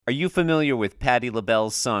Are you familiar with Patti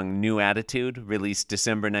LaBelle's song New Attitude, released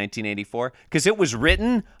December 1984? Because it was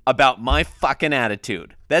written about my fucking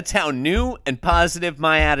attitude. That's how new and positive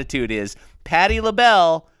my attitude is. Patti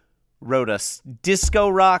LaBelle wrote a disco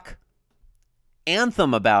rock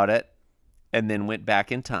anthem about it and then went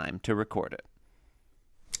back in time to record it.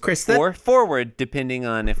 Chris, or forward, depending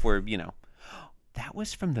on if we're, That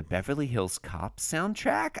was from the Beverly Hills Cop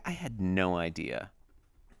soundtrack? I had no idea.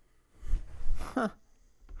 Huh.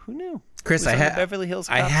 Who knew? Chris, I had Beverly Hills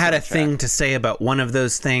Cop a soundtrack. thing to say about one of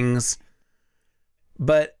those things,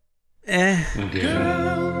 but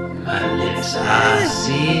Girl, my lips are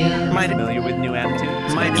sealed. Familiar with New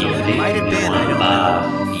Attitude? might have been. I don't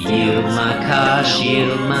know. Yield my car,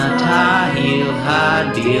 shield my tie, heel,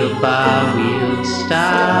 high deal, bar wheel,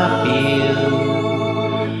 stop you.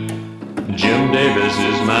 Jim Davis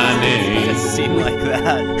is my name. It seemed like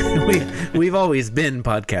that. We've always been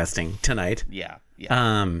podcasting tonight. Yeah.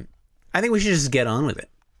 I think we should just get on with it.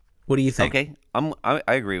 What do you think? Okay, I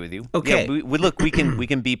agree with you. Okay. Yeah, we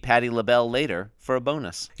can be Patti LaBelle later for a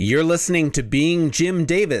bonus. You're listening to Being Jim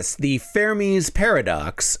Davis, the Fermi's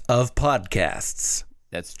paradox of podcasts.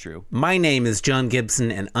 That's true. My name is John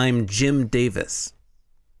Gibson, and I'm Jim Davis.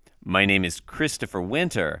 My name is Christopher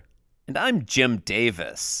Winter, and I'm Jim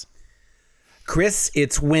Davis. Chris,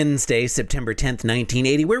 it's Wednesday, September 10th,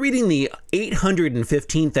 1980. We're reading the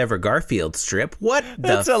 815th ever Garfield strip. What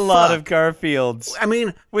That's the a lot fuck? of Garfields. I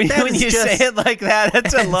mean, When that you is just- say it like that,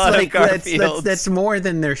 that's a lot like, of Garfields. That's more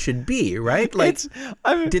than there should be, right? Like,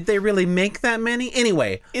 did they really make that many?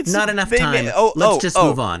 Anyway, not enough time. Let's just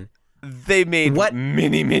move on. They made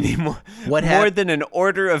many more. What more than an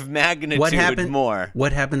order of magnitude more.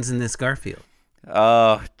 What happens in this Garfield?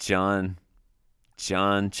 Oh, John.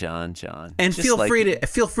 And And feel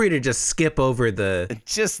free to just skip over the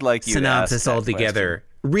just like you synopsis asked that altogether.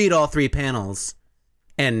 Read all 3 panels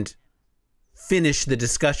and finish the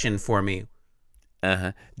discussion for me.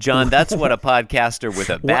 question. John, that's what a podcaster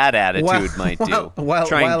with a bad attitude might do.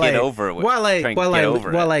 Try and get over it. While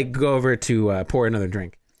I go over to pour another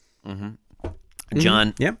drink.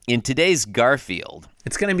 John, Yep. in today's Garfield,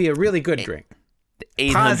 It's going to be a really good drink. the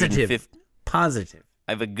Positive.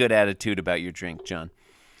 I have a good attitude about your drink, John.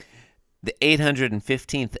 The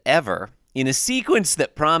 815th ever, in a sequence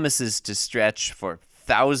that promises to stretch for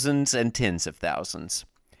thousands and tens of thousands.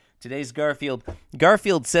 Today's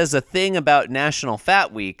Garfield says a thing about National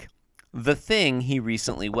Fat Week, the thing he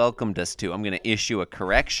recently welcomed us to. I'm going to issue a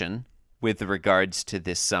correction with regards to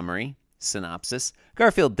this summary synopsis.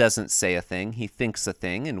 Garfield doesn't say a thing, he thinks a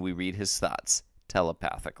thing, and we read his thoughts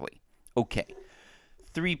telepathically. Okay.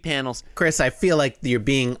 3 panels. Chris, I feel like you're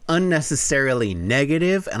being unnecessarily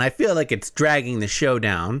negative, and I feel like it's dragging the show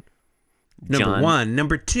down. Number John. 1.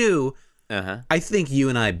 Number 2, I think you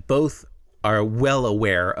and I both are well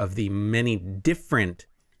aware of the many different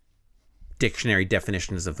dictionary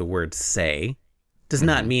definitions of the word say. Does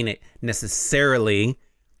not mean it necessarily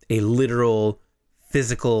a literal,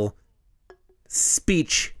 physical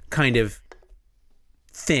speech kind of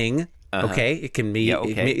thing. Okay, it can be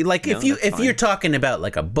like if you're talking about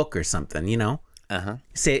like a book or something,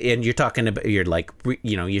 say, and you're talking about you're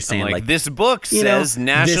saying like this book says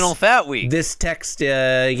National Fat Week. This text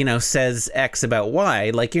says X about Y.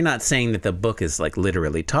 Like, you're not saying that the book is like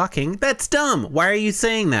literally talking. That's dumb. Why are you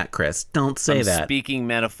saying that, Chris? Don't say I'm that. Speaking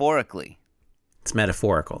metaphorically. It's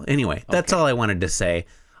metaphorical. Anyway, that's all I wanted to say.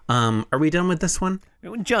 Are we done with this one?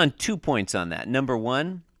 John, 2 points on that. Number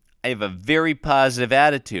 1, I have a very positive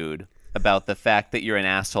attitude about the fact that you're an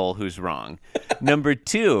asshole who's wrong. Number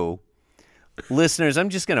 2, listeners, I'm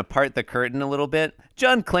just going to part the curtain a little bit.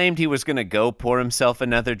 John claimed he was going to go pour himself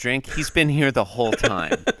another drink. He's been here the whole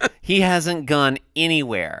time. He hasn't gone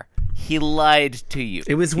anywhere. He lied to you.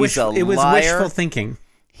 It was wishful thinking.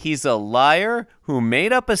 He's a liar who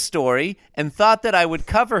made up a story and thought that I would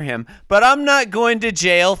cover him, but I'm not going to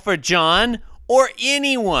jail for John or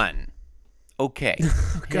anyone. Okay.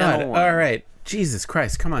 God, all right. Jesus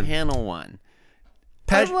Christ, come on. Panel 1.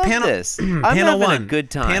 I love this. I'm Panel having 1. a good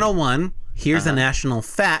time. Panel 1. Here's a National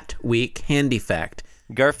Fat Week handy fact.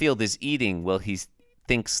 Garfield is eating while he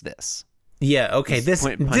thinks this. Yeah, okay. He's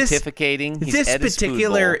pontificating. He's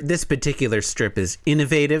this particular strip is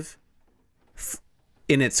innovative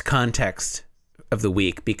in its context of the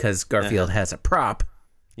week because Garfield has a prop.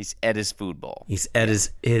 He's at his food bowl. He's at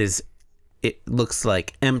it looks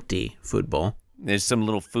like empty food bowl. There's some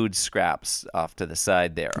little food scraps off to the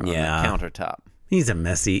side there on the countertop. He's a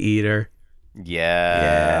messy eater.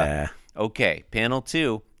 Yeah. Okay, panel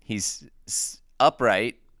 2. He's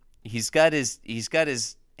upright. He's got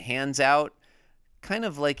his hands out, kind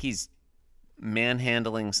of like he's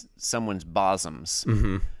manhandling someone's bosoms.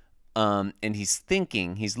 And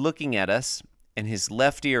he's looking at us, and his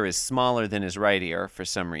left ear is smaller than his right ear for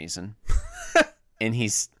some reason. And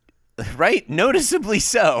he's, right? Noticeably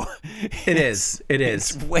so. It is.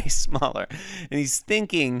 It's way smaller. And he's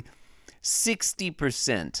thinking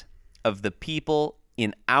 60% of the people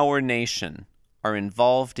in our nation are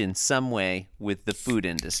involved in some way with the food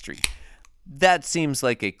industry. That seems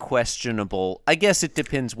like a questionable, I guess it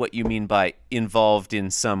depends what you mean by involved in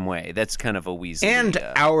some way. That's kind of a weasel. And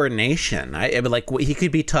our nation. He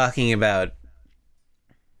could be talking about,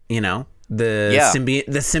 the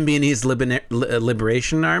Symbionese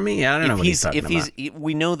Liberation Army. I don't know what he's talking about.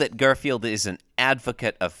 We know that Garfield is an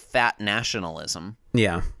advocate of fat nationalism.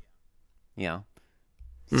 Yeah. Yeah.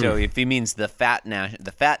 So if he means the fat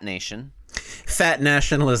nation. Fat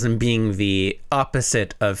nationalism being the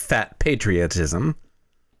opposite of fat patriotism.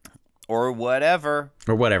 Or whatever.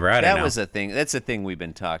 I don't know. That was a thing. That's a thing we've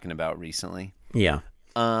been talking about recently. Yeah.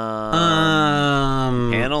 Panel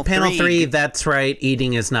 3, that's right.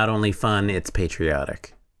 Eating is not only fun, it's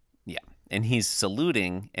patriotic. Yeah. And he's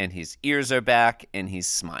saluting, and his ears are back, and he's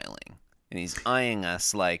smiling. And he's eyeing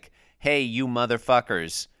us like, hey, you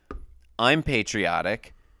motherfuckers, I'm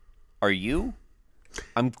patriotic. Are you?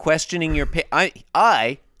 I'm questioning your...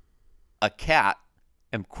 I, a cat,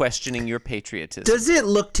 am questioning your patriotism. Does it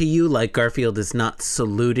look to you like Garfield is not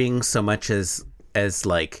saluting so much as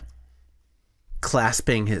like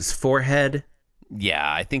clasping his forehead?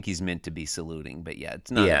 Yeah, I think he's meant to be saluting, but yeah,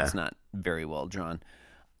 it's not very well drawn.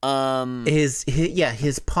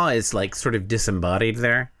 His paw is like sort of disembodied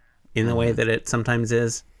there in the way that it sometimes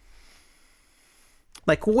is.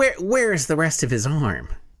 Like where is the rest of his arm?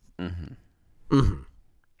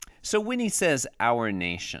 So when he says our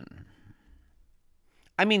nation,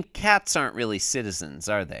 I mean, cats aren't really citizens,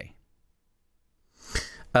 are they?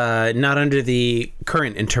 Not under the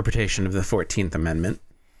current interpretation of the 14th Amendment.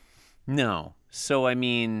 No. So, I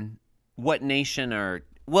mean, what nation are...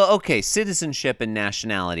 Well, okay, citizenship and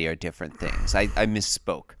nationality are different things. I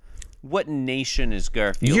misspoke. What nation is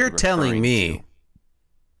Garfield You're telling me. To?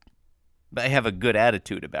 But I have a good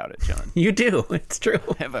attitude about it, John. You do. It's true.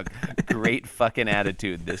 I have a great fucking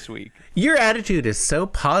attitude this week. Your attitude is so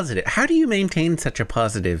positive. How do you maintain such a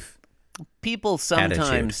positive People sometimes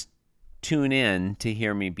attitude? Tune in to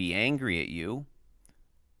hear me be angry at you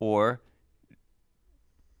or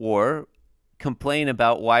complain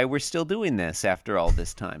about why we're still doing this after all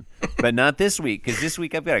this time. But not this week, because this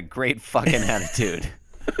week I've got a great fucking attitude.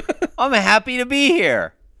 I'm happy to be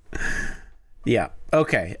here. Yeah.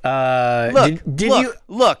 Okay.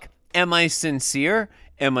 Look, am I sincere?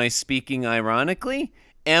 Am I speaking ironically?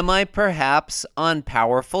 Am I perhaps on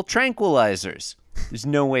powerful tranquilizers? There's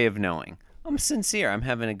no way of knowing. I'm sincere. I'm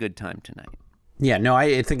having a good time tonight. Yeah, no,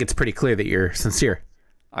 I think it's pretty clear that you're sincere.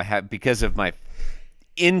 I have, because of my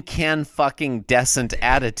fucking-decent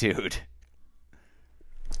attitude.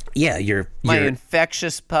 Yeah, my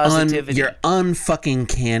infectious positivity. Your unfucking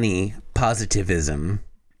canny positivism.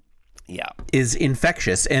 Yeah, is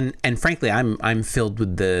infectious, and frankly, I'm filled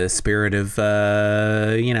with the spirit of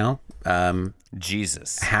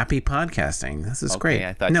Jesus. Happy podcasting. This is great.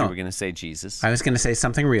 I thought you were going to say Jesus. I was going to say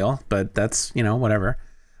something real, but that's whatever.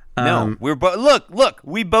 No, we're look.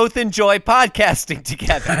 We both enjoy podcasting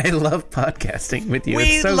together. I love podcasting with you.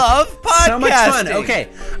 We love podcasting. So much fun. Okay,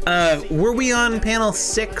 were we on panel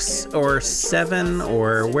 6 or 7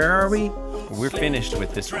 or where are we? We're finished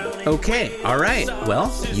with this one. Okay, all right.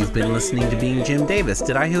 Well, you've been listening to Being Jim Davis.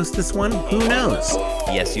 Did I host this one? Who knows?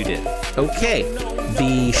 Yes, you did. Okay,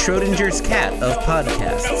 the Schrodinger's cat of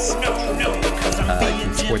podcasts. You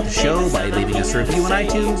can support the show by leaving us a review on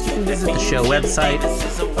iTunes. You can visit the show website.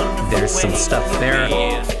 There's some stuff there.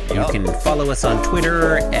 You can follow us on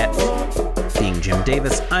Twitter at Being Jim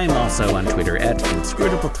Davis. I'm also on Twitter at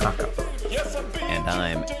Inscrutable Taco. And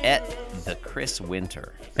I'm at the Chris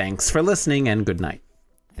Winter. Thanks for listening and good night.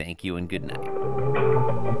 Thank you and good night.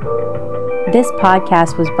 This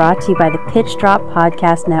podcast was brought to you by the Pitch Drop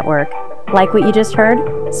Podcast Network. Like what you just heard?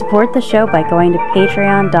 Support the show by going to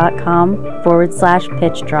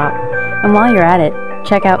patreon.com/pitchdrop. And while you're at it,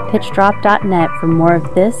 check out pitchdrop.net for more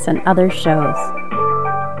of this and other shows.